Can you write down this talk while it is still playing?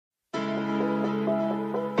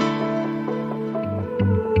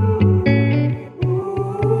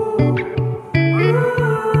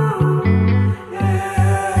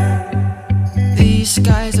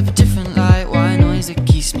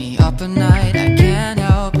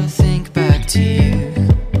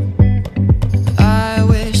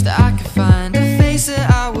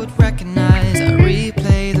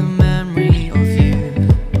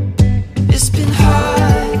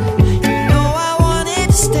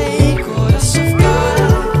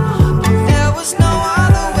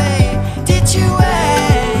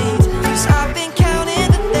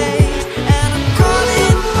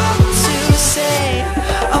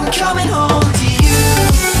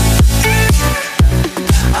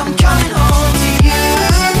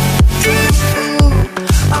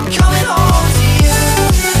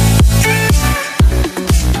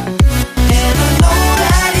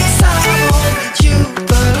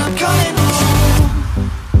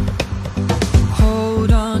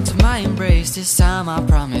place this time, I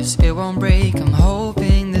promise it won't break. I'm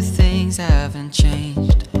hoping that things haven't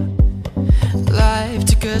changed. Life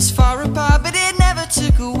took us far apart, but it never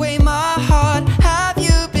took away my heart. Have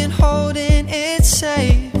you been holding it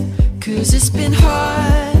safe? 'Cause it's been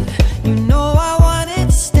hard. You know I wanted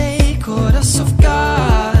to stay, caught us off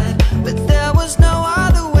guard, but there was no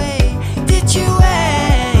other way. Did you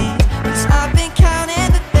wait? 'Cause I've been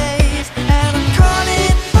counting the days, and I'm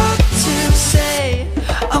calling up to say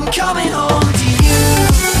I'm coming home to you.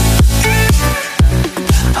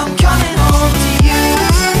 I'm coming home to you.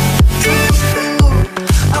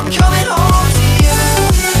 I'm coming home to you.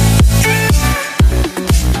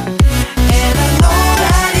 And I know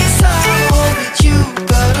that it's hard with you,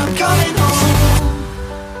 but I'm coming home.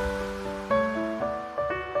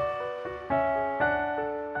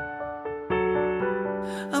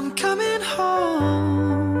 I'm coming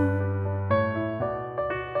home.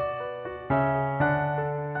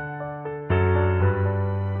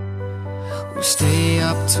 We'll stay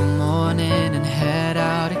up till morning and head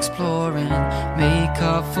out exploring, make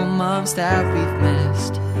up for months that we've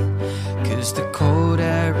missed. 'Cause the cold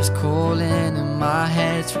air is calling and my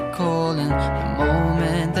head's recalling the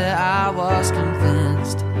moment that I was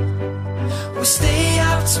convinced. We'll stay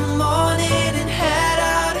up till morning and head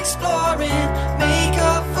out exploring, make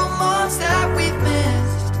up for months that we've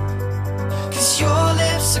missed. 'Cause your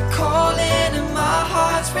lips are calling and my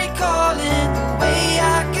heart's recalling the way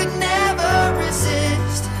I could never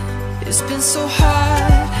resist. It's been so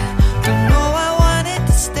hard, I know I wanted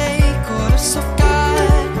to stay, caught us off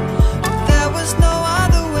guard, but there was no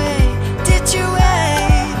other way. Did you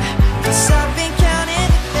wait? 'Cause I've been counting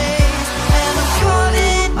the days, and I'm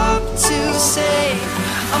calling up to say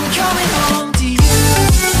I'm coming home to you.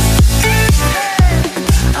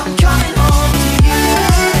 I'm coming home to you.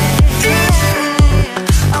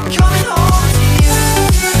 I'm coming home to you.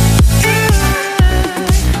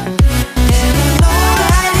 And I know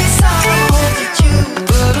that it's hard with you,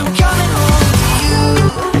 but I'm coming home to you.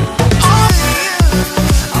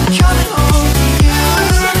 I'm coming home to you.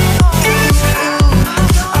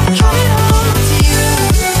 I'm coming home to you.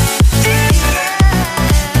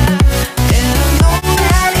 And I know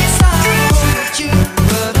that it's hard with you,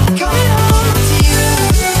 but I'm coming home to you.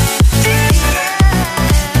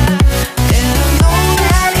 And I know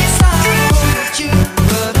that it's hard with you,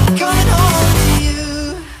 but I'm coming home to you.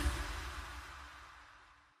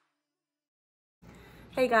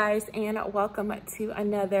 Hey guys, and welcome to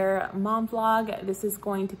another mom vlog. This is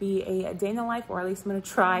going to be a day in the life, or at least I'm going to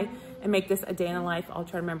try and make this a day in the life. I'll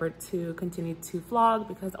try to remember to continue to vlog,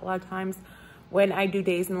 because a lot of times when I do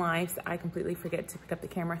days in lives, I completely forget to pick up the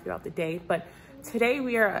camera throughout the day. But today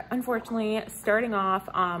we are unfortunately starting off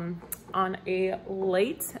on a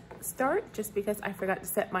late start, just because I forgot to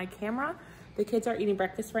set my camera. The kids are eating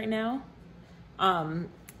breakfast right now.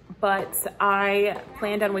 But I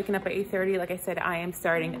planned on waking up at 8:30. Like I said, I am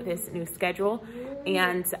starting this new schedule,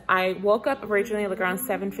 and I woke up originally like around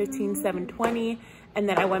 7:15, 7:20, and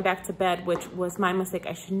then I went back to bed, which was my mistake.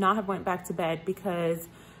 I should not have went back to bed, because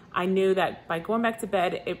I knew that by going back to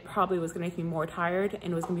bed, it probably was gonna make me more tired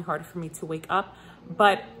and it was gonna be harder for me to wake up.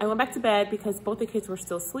 But I went back to bed because both the kids were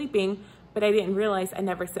still sleeping, but I didn't realize I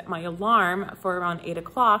never set my alarm for around 8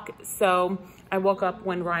 o'clock. So I woke up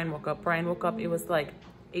when Ryan woke up. Ryan woke up, it was like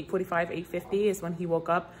 8:45, 8:50 is when he woke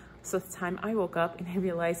up. So it's the time I woke up, and I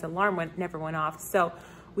realized the alarm never went off. So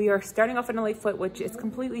we are starting off on a late foot, which is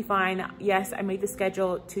completely fine. Yes, I made the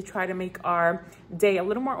schedule to try to make our day a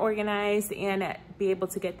little more organized and be able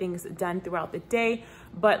to get things done throughout the day.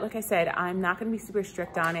 But like I said, I'm not gonna be super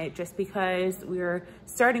strict on it, just because we're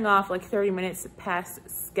starting off like 30 minutes past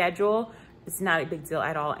schedule. It's not a big deal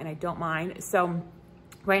at all, and I don't mind. So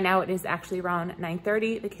right now it is actually around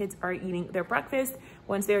 9:30. The kids are eating their breakfast.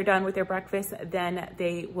 Once they're done with their breakfast, then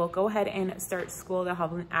they will go ahead and start school. They'll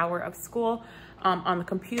have an hour of school on the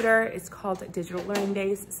computer. It's called Digital Learning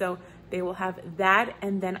Days. So they will have that.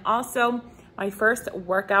 And then also my first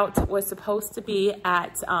workout was supposed to be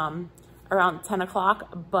at around 10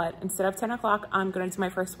 o'clock, but instead of 10 o'clock, I'm gonna do my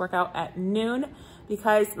first workout at noon,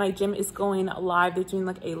 because my gym is going live. They're doing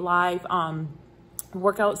like a live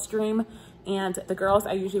workout stream, and the girls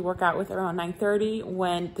I usually work out with around 9:30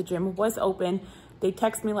 when the gym was open. They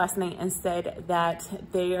texted me last night and said that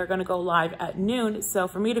they are gonna go live at noon. So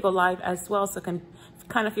for me to go live as well, so I can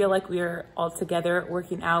kind of feel like we're all together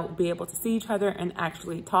working out, be able to see each other and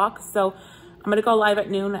actually talk. So I'm gonna go live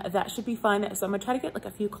at noon. That should be fun. So I'm gonna try to get like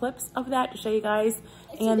a few clips of that to show you guys.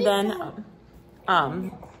 And then,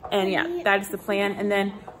 and yeah, that is the plan. And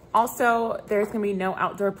then also there's gonna be no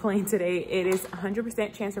outdoor playing today. It is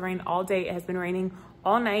 100% chance of rain all day. It has been raining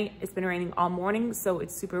all night. It's been raining all morning, so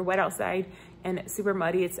it's super wet outside and super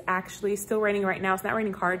muddy. It's actually still raining right now. It's not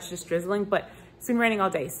raining hard, it's just drizzling, but it's been raining all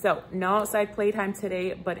day. So no outside playtime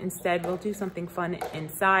today, but instead we'll do something fun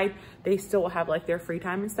inside. They still will have like their free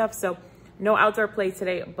time and stuff. So no outdoor play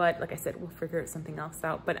today, but like I said, we'll figure something else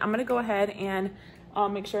out. But I'm gonna go ahead and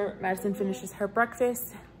make sure Madison finishes her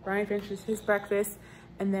breakfast, Brian finishes his breakfast,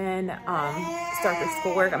 and then start their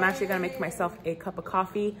schoolwork. I'm actually gonna make myself a cup of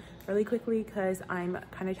coffee really quickly because I'm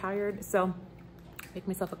kind of tired. So make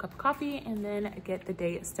myself a cup of coffee and then get the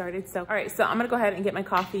day started. So, all right, so I'm gonna go ahead and get my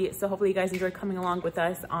coffee. So hopefully you guys enjoy coming along with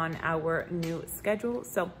us on our new schedule.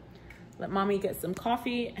 So let mommy get some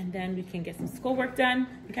coffee and then we can get some schoolwork done,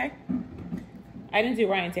 okay? I didn't do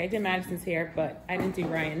Ryan's hair. I did Madison's hair, but I didn't do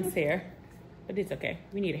Ryan's hair. But it's okay.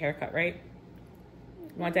 We need a haircut, right?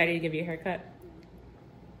 You want Daddy to give you a haircut?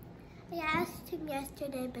 I asked him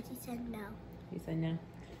yesterday, but he said no. He said no.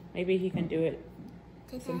 Maybe he can do it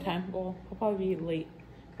Today? sometime. Well, he'll probably be late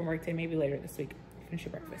from work today, maybe later this week. Finish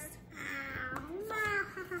your breakfast.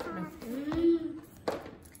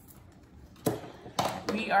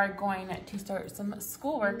 We are going to start some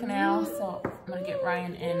schoolwork now. So I'm gonna get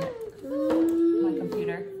Ryan in my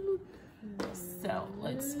computer. So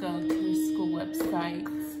let's go to the school website.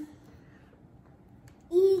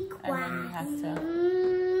 And then you have to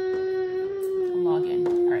log in.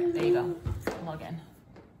 All right, there you go. Log in.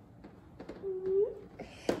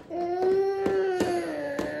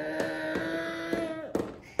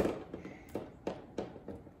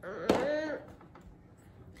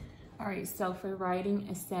 All right, so for writing,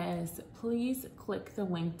 it says, please click the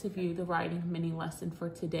link to view the writing mini lesson for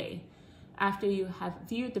today. After you have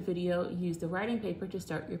viewed the video, use the writing paper to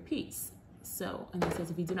start your piece. So, and it says,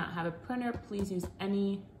 if you do not have a printer, please use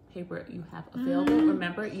any paper you have available.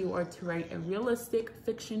 Remember, you are to write a realistic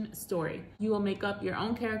fiction story. You will make up your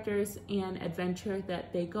own characters and adventure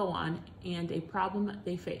that they go on and a problem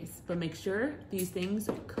they face. But make sure these things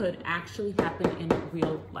could actually happen in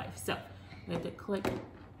real life. So, you have to click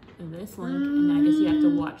this link, and then I guess you have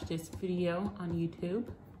to watch this video on YouTube.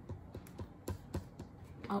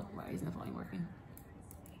 Oh, why isn't the volume working?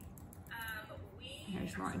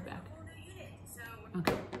 Here's Lauren back.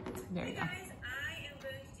 Okay, there you go. I am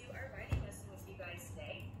going to do our writing lesson with you guys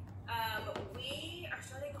today. We are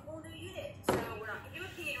starting a whole new unit, so we're not going to do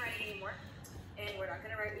opinion writing anymore, and we're not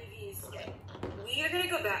going to write reviews today. We are going to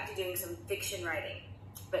go back to doing some fiction writing,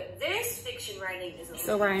 but this fiction writing is a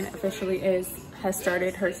So Ryan officially has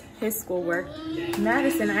started his schoolwork.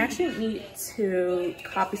 Madison, I actually need to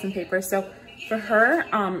copy some papers. So for her,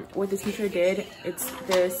 what the teacher did, it's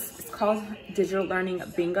called Digital Learning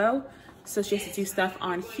Bingo. So she has to do stuff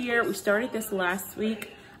on here. We started this last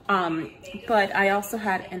week, but I also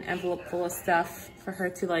had an envelope full of stuff for her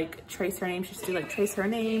to like trace her name. She has to like trace her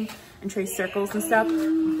name and trace circles and stuff,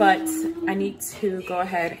 but I need to go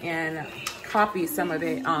ahead and copy some of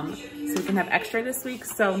it so we can have extra this week.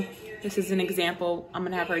 So this is an example I'm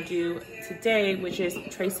gonna have her do today, which is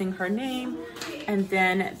tracing her name, and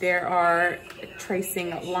then there are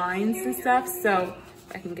tracing lines and stuff. So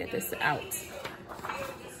I can get this out.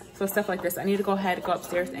 So stuff like this. I need to go ahead, go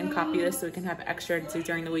upstairs and copy this so we can have extra to do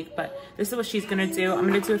during the week. But this is what she's gonna do. I'm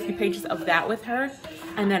gonna do a few pages of that with her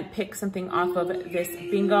and then pick something off of this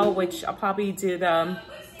bingo, which I'll probably do the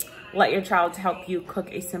let your child help you cook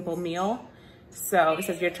a simple meal. So it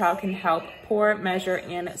says your child can help pour, measure,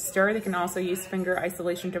 and stir. They can also use finger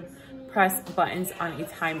isolation to press buttons on a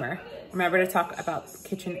timer. Remember to talk about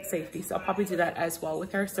kitchen safety. So I'll probably do that as well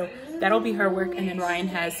with her. So that'll be her work. And then Ryan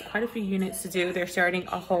has quite a few units to do. They're starting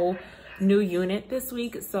a whole new unit this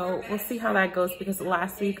week. So we'll see how that goes, because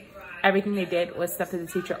last week, everything they did was stuff that the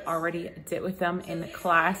teacher already did with them in the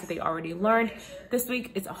class that they already learned. This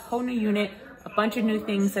week, it's a whole new unit, a bunch of new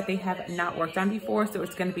things that they have not worked on before, so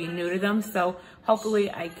it's gonna be new to them. So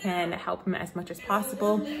hopefully I can help them as much as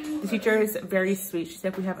possible. The teacher is very sweet. She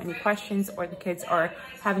said if we have any questions or the kids are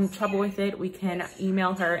having trouble with it, we can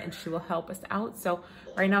email her and she will help us out. So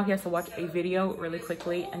right now he has to watch a video really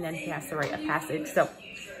quickly and then he has to write a passage. So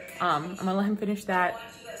I'm gonna let him finish that,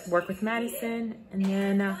 work with Madison, and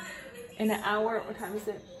then in an hour, what time is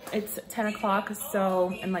it? It's 10 o'clock,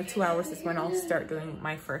 so in like 2 hours is when I'll start doing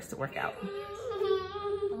my first workout.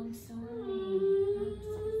 I'm sorry.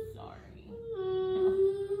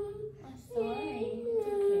 I'm sorry.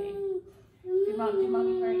 It's okay. Did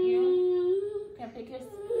mommy hurt you? Can I pick his?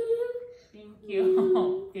 Thank you.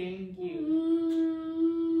 Thank you.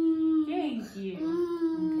 Thank you.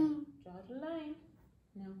 Okay. Draw the line.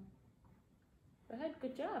 No. Go ahead.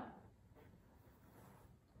 Good job.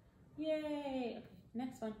 Yay. Okay.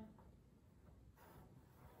 Next one.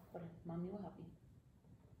 Mommy will help you.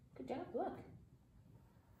 Good job. Look.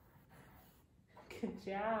 Good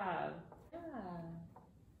job. Yeah.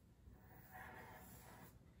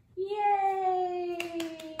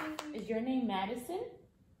 Yay! Is your name Madison?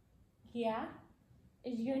 Yeah?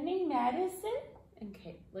 Is your name Madison?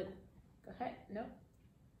 Okay, look. Go ahead. No.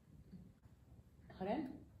 Hold on.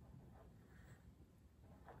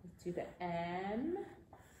 Let's do the M.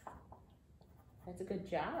 That's a good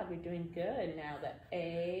job. You're doing good. Now the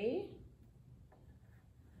A,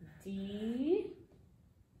 D,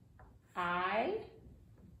 I.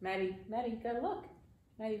 Maddie, you gotta look.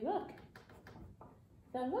 Maddie, look.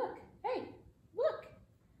 You gotta look. Hey, look.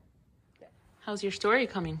 How's your story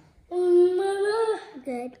coming?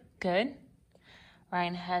 Good. Good.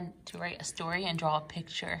 Ryan had to write a story and draw a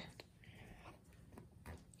picture.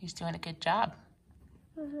 He's doing a good job.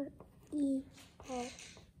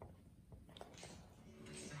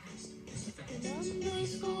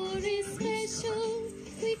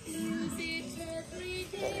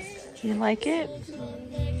 You like it?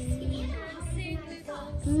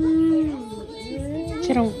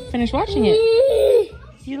 You don't finish watching it.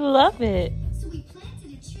 You love it. So we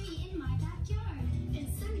planted a tree in my backyard, and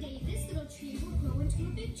someday this little tree will grow into a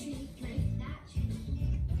big tree like that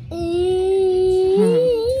tree.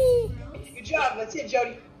 Good job. That's it,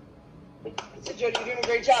 Jody. That's it, Jody. You're doing a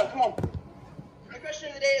great job. Come on. My question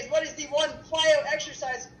of the day is, what is the one plyo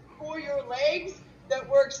exercise for your legs that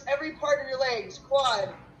works every part of your legs? Quad,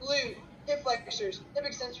 glute, hip flexors, hip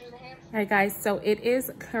extensors, and hamstrings. All right, guys. So it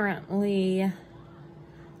is currently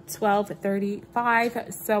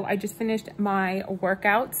 12:35. So I just finished my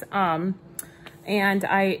workout. And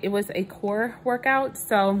it was a core workout.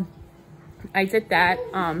 So I did that.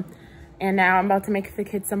 And now I'm about to make the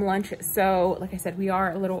kids some lunch. So like I said, we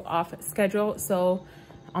are a little off schedule. So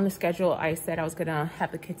on the schedule, I said I was gonna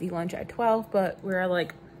have the kids eat lunch at 12, but we're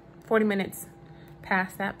like 40 minutes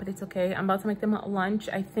past that, but it's okay. I'm about to make them lunch.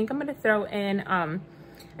 I think I'm gonna throw in, I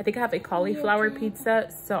think I have a cauliflower pizza.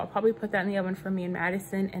 So I'll probably put that in the oven for me and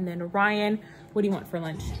Madison. And then Ryan, what do you want for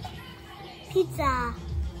lunch? Pizza.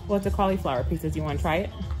 What's a cauliflower pizza? Do you wanna try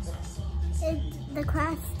it? The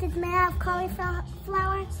crust is made out of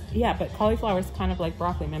cauliflower. Yeah, but cauliflower is kind of like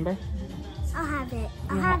broccoli, remember? I'll have it.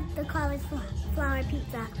 I'll have the cauliflower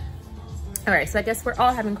pizza. All right, so I guess we're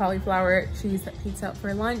all having cauliflower cheese pizza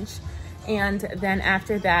for lunch. And then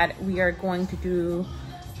after that, we are going to do,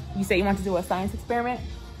 you say you want to do a science experiment?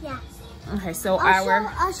 Yeah. Okay, so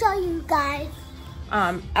I'll show you guys.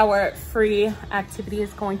 Our free activity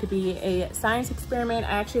is going to be a science experiment.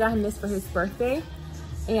 I actually got him this for his birthday.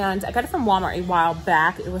 And I got it from Walmart a while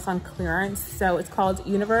back. It was on clearance. So it's called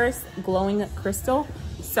Universe Glowing Crystal.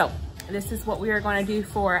 So this is what we are going to do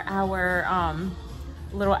for our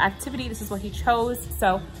little activity. This is what he chose.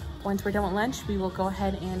 So once we're done with lunch, we will go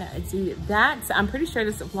ahead and do that. So I'm pretty sure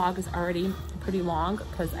this vlog is already pretty long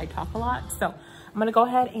because I talk a lot. So I'm going to go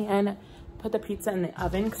ahead and put the pizza in the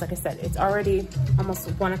oven because like I said, it's already almost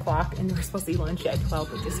 1 o'clock and we're supposed to eat lunch at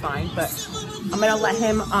 12, which is fine. But I'm gonna let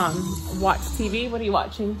him watch TV. What are you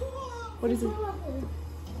watching? What is it?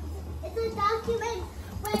 It's a document.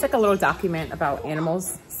 It's like a little document about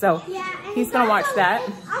animals. So Yeah, he's gonna watch that.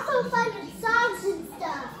 Also fun songs and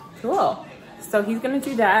stuff. Cool. So he's gonna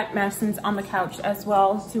do that. Madison's on the couch as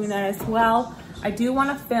well, doing that as well. I do want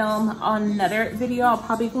to film another video. I'm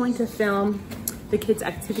probably going to film the kids'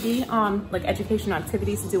 activity, like educational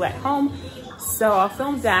activities to do at home. So I'll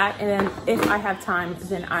film that, and then if I have time,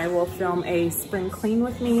 then I will film a spring clean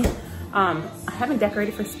with me. I haven't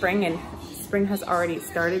decorated for spring, and spring has already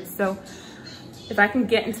started. So if I can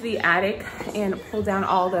get into the attic and pull down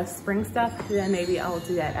all the spring stuff, then maybe I'll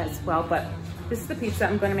do that as well. But this is the pizza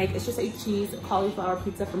I'm gonna make. It's just a cheese cauliflower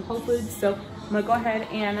pizza from Whole Foods. So I'm gonna go ahead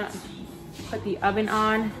and put the oven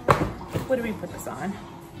on. What do we put this on?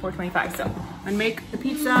 425. So I'm gonna make the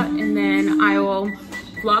pizza and then I will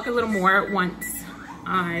vlog a little more once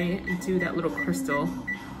I do that little crystal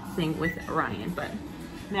thing with Ryan. But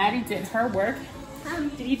Maddie did her work.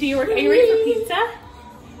 Did you do your work? Are you ready for pizza?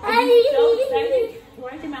 Are you so excited?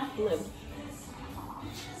 Why is your mouth blue?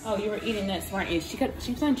 Oh, you were eating this, weren't you? She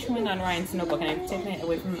keeps on chewing on Ryan's notebook and I've taken it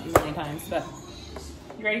away from him a million times. But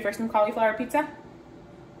you ready for some cauliflower pizza?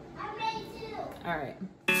 I'm ready too. All right.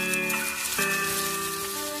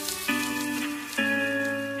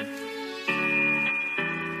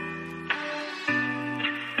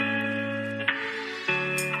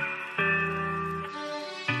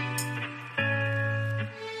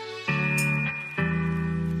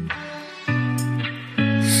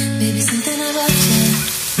 Baby, something about you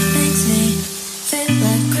makes me feel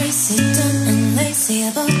like crazy, dumb and lazy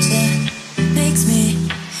about you. Makes me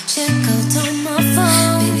check out on my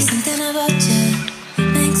phone. Baby, something about you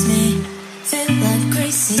makes me feel like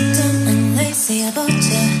crazy, dumb and lazy about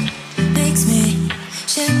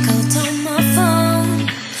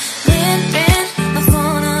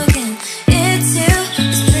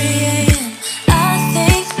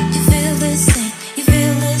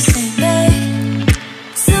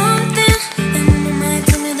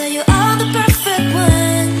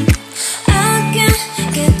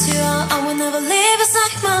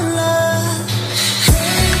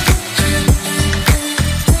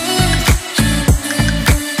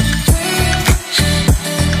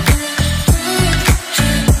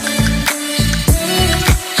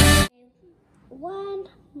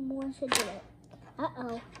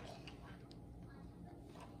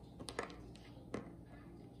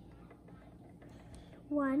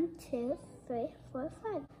 1, 2, 3, 4,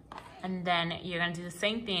 5. And then you're gonna do the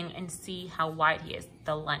same thing and see how wide he is,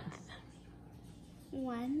 the length.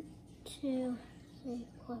 1, 2, 3,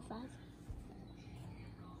 4, 5.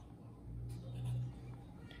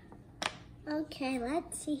 Okay,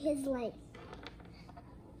 let's see his length.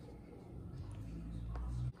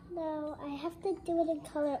 No, I have to do it in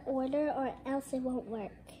color order or else it won't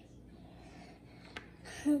work.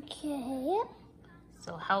 Okay.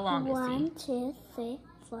 So how long is he? 1, 2, 3,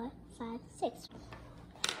 4, 5, 6.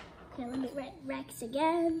 Okay, let me write Rex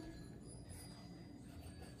again.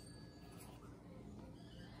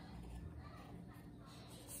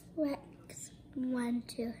 Rex. 1,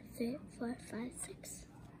 2, 3, 4, 5, 6.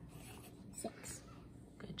 6.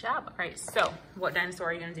 Good job. All right, so what dinosaur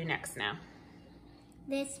are you gonna do next now?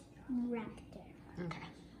 This raptor.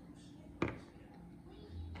 Okay.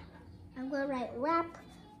 I'm gonna write rap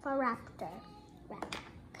for raptor. Rap.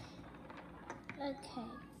 Okay.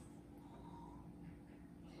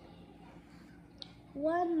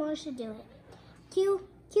 One more should do it. Q,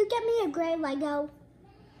 get me a gray Lego?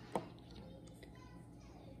 All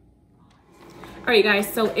right,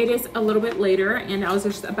 guys, so it is a little bit later, and I was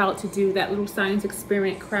just about to do that little science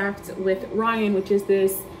experiment craft with Ryan, which is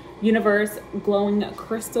this universe glowing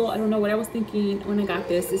crystal. I don't know what I was thinking when I got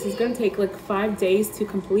this. This is gonna take like 5 days to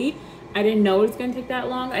complete. I didn't know it was gonna take that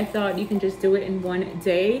long. I thought you can just do it in 1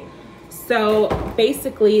 day. So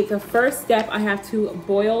basically the first step, I have to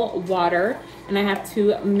boil water and I have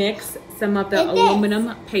to mix some of the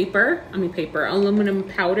aluminum powder,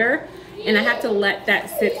 and I have to let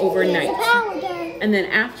that sit overnight. And then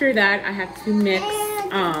after that, I have to mix,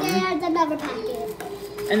 there's another packet.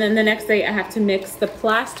 and then the next day I have to mix the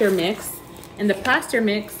plaster mix, and the plaster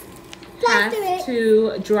mix has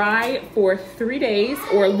to dry for 3 days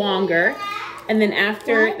or longer. And then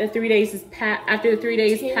after the 3 days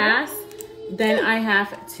pass, then I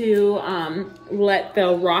have to let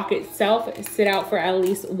the rock itself sit out for at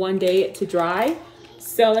least 1 day to dry.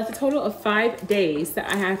 So that's a total of 5 days that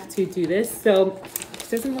I have to do this. So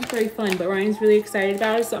this doesn't look very fun, but Ryan's really excited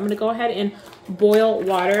about it. So I'm gonna go ahead and boil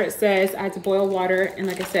water. It says I have to boil water, and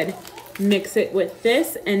like I said, mix it with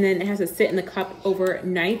this, and then it has to sit in the cup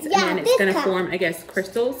overnight, and then it's gonna form, I guess,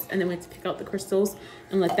 crystals, and then we have to pick out the crystals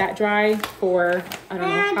and let that dry for I don't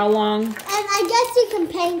know how long. And I guess you can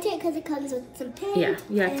paint it because it comes with some paint. Yeah,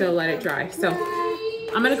 you have to let it dry. So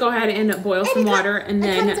I'm gonna go ahead and boil some water and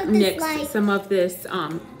then mix some of this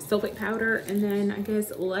sulfate powder, and then I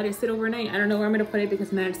guess let it sit overnight. I don't know where I'm gonna put it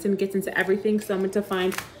because Madison gets into everything, so I'm going to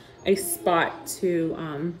find a spot to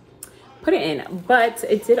put it in. But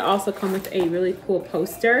it did also come with a really cool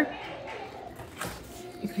poster.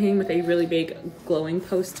 It came with a really big glowing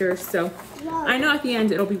poster, so I know at the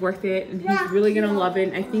end it'll be worth it, and he's really gonna love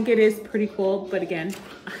it. I think it is pretty cool, but again,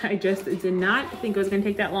 I just did not think it was gonna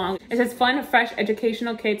take that long. It says fun, fresh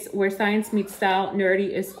educational kits where science meets style,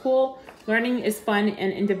 nerdy is cool, learning is fun,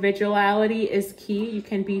 and individuality is key. You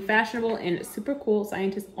can be fashionable and super cool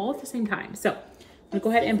scientist all at the same time. So I'm gonna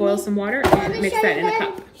go ahead and boil some water and mix that in a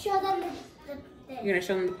cup. Show them You're gonna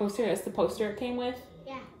show them the poster? That's the poster it came with?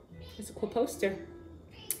 Yeah. It's a cool poster.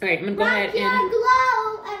 All right, I'm gonna go ahead and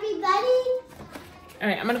glow, everybody. All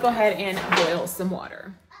right, I'm gonna go ahead and boil some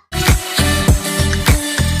water.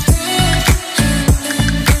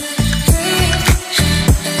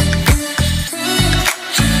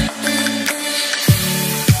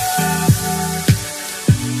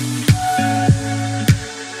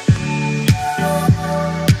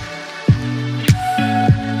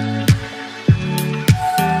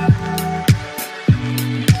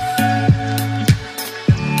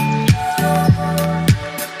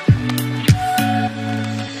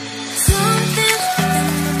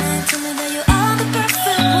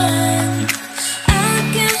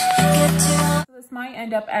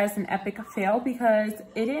 End up as an epic fail because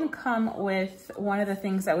it didn't come with one of the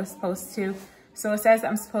things I was supposed to. So it says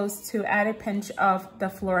I'm supposed to add a pinch of the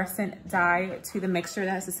fluorescent dye to the mixture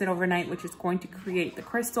that has to sit overnight, which is going to create the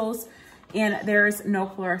crystals, and there's no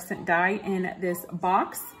fluorescent dye in this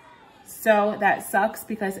box. So that sucks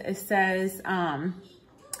because it says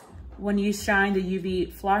when you shine the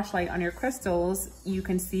UV flashlight on your crystals, you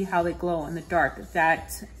can see how they glow in the dark.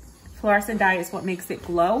 That fluorescent dye is what makes it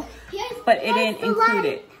glow, but it didn't include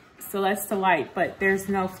it. So that's the light, but there's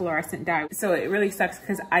no fluorescent dye. So it really sucks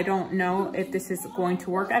because I don't know if this is going to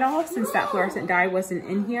work at all since that fluorescent dye wasn't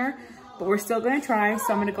in here, but we're still gonna try.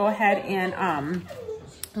 So I'm gonna go ahead and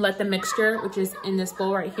let the mixture, which is in this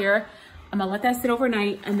bowl right here, I'm gonna let that sit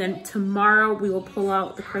overnight, and then tomorrow we will pull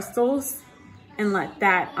out the crystals and let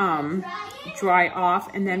that dry off,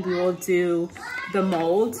 and then we will do the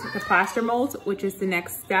mold, the plaster mold, which is the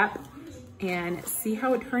next step. and see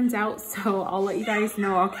how it turns out. So I'll let you guys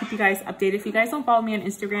know. I'll keep you guys updated. If you guys don't follow me on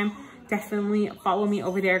Instagram, definitely follow me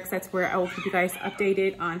over there, because that's where I will keep you guys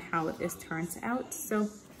updated on how this turns out. So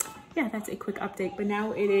yeah, that's a quick update. But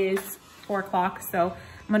now it is 4 o'clock, so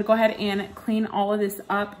I'm gonna go ahead and clean all of this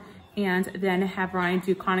up and then have Ryan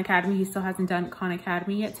do Khan Academy. He still hasn't done Khan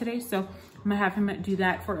Academy yet today, so I'm gonna have him do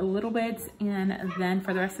that for a little bit, and then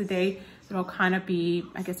for the rest of the day, it'll kind of be,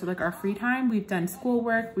 I guess, like our free time. We've done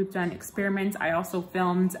schoolwork, we've done experiments. I also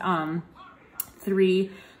filmed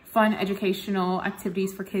 3 fun educational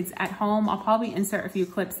activities for kids at home. I'll probably insert a few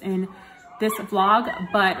clips in this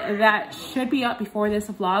vlog, but that should be up before this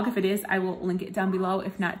vlog. If it is, I will link it down below.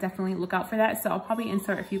 If not, definitely look out for that. So I'll probably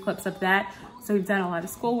insert a few clips of that. So we've done a lot of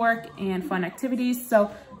schoolwork and fun activities.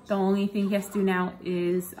 So the only thing he has to do now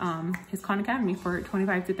is his Khan Academy for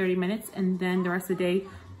 25 to 30 minutes, and then the rest of the day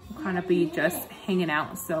will kind of be just hanging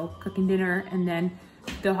out. So cooking dinner, and then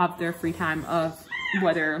they'll have their free time of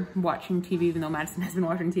whether watching TV, even though Madison has been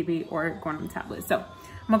watching TV, or going on the tablet. So I'm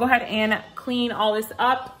gonna go ahead and clean all this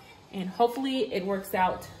up, and hopefully it works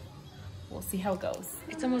out. We'll see how it goes.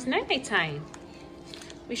 It's almost night time.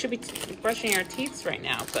 We should be brushing our teeth right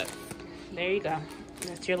now, but there you go.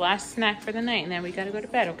 That's your last snack for the night, and then we gotta go to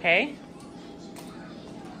bed, okay?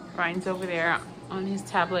 Ryan's over there on his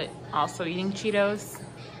tablet, also eating Cheetos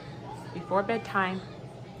before bedtime.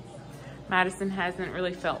 Madison hasn't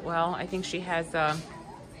really felt well. I think she has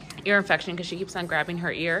ear infection because she keeps on grabbing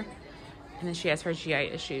her ear, and then she has her GI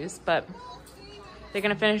issues. But they're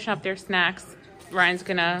gonna finish up their snacks. Ryan's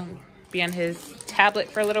gonna be on his tablet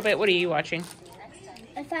for a little bit. What are you watching?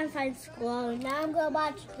 I found fun school. Now I'm gonna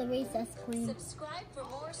watch the recess queen.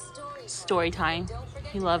 Story time.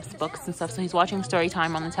 He loves books and stuff, so he's watching story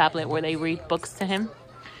time on the tablet where they read books to him.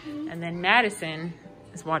 And then Madison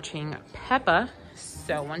is watching Peppa.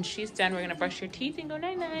 So once she's done, we're gonna brush your teeth and go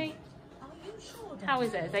night-night. How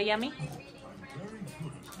is that? Is that yummy?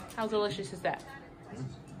 How delicious is that?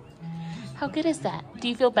 How good is that? Do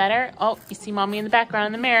you feel better? Oh, you see mommy in the background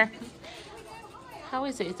in the mirror. How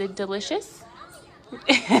is it? Is it delicious?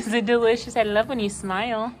 Is it delicious? I love when you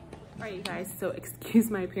smile. All right, you guys, so excuse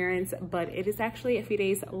my appearance, but it is actually a few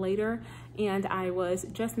days later, and I was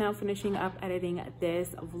just now finishing up editing this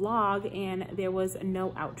vlog, and there was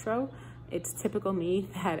no outro. It's typical me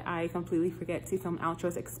that I completely forget to film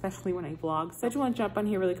outros, especially when I vlog. So I just want to jump on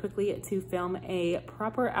here really quickly to film a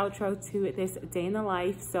proper outro to this day in the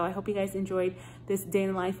life. So I hope you guys enjoyed this day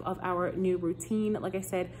in the life of our new routine. Like I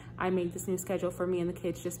said, I made this new schedule for me and the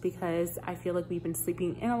kids just because I feel like we've been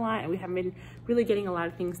sleeping in a lot and we haven't been really getting a lot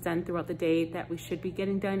of things done throughout the day that we should be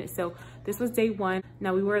getting done. So this was day 1.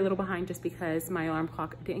 Now we were a little behind just because my alarm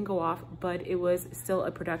clock didn't go off, but it was still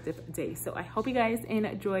a productive day. So I hope you guys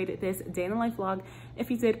enjoyed this day in the life vlog.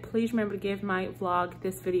 If you did, please remember to give my vlog,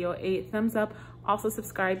 this video, a thumbs up. Also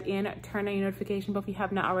subscribe and turn on your notification bell if you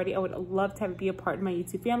have not already. I would love to have you be a part of my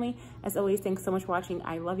YouTube family. As always, thanks so much for watching.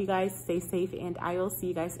 I love you guys. Stay safe, and I will see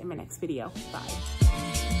you guys in my next video. Bye.